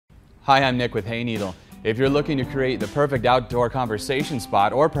Hi, I'm Nick with Hayneedle. If you're looking to create the perfect outdoor conversation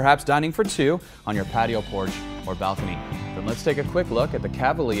spot or perhaps dining for two on your patio, porch, or balcony, then let's take a quick look at the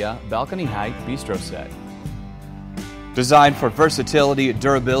Cavalia Balcony Height Bistro set. Designed for versatility,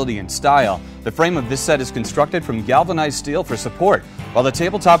 durability, and style, the frame of this set is constructed from galvanized steel for support, while the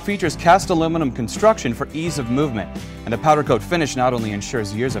tabletop features cast aluminum construction for ease of movement. And the powder coat finish not only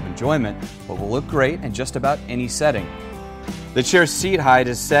ensures years of enjoyment, but will look great in just about any setting. The chair's seat height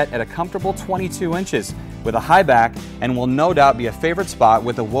is set at a comfortable 22 inches with a high back and will no doubt be a favorite spot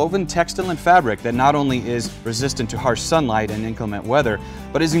with a woven textile and fabric that not only is resistant to harsh sunlight and inclement weather,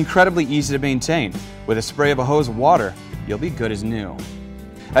 but is incredibly easy to maintain. With a spray of a hose of water, you'll be good as new.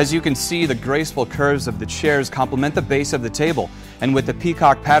 As you can see, the graceful curves of the chairs complement the base of the table, and with the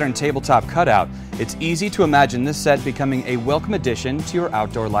peacock pattern tabletop cutout, it's easy to imagine this set becoming a welcome addition to your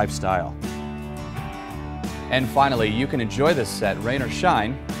outdoor lifestyle. And finally, you can enjoy this set, rain or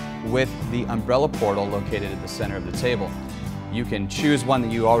shine, with the umbrella portal located at the center of the table. You can choose one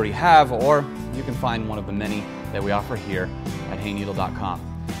that you already have, or you can find one of the many that we offer here at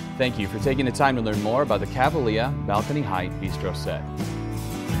Hayneedle.com. Thank you for taking the time to learn more about the Cavalia Balcony Height Bistro set.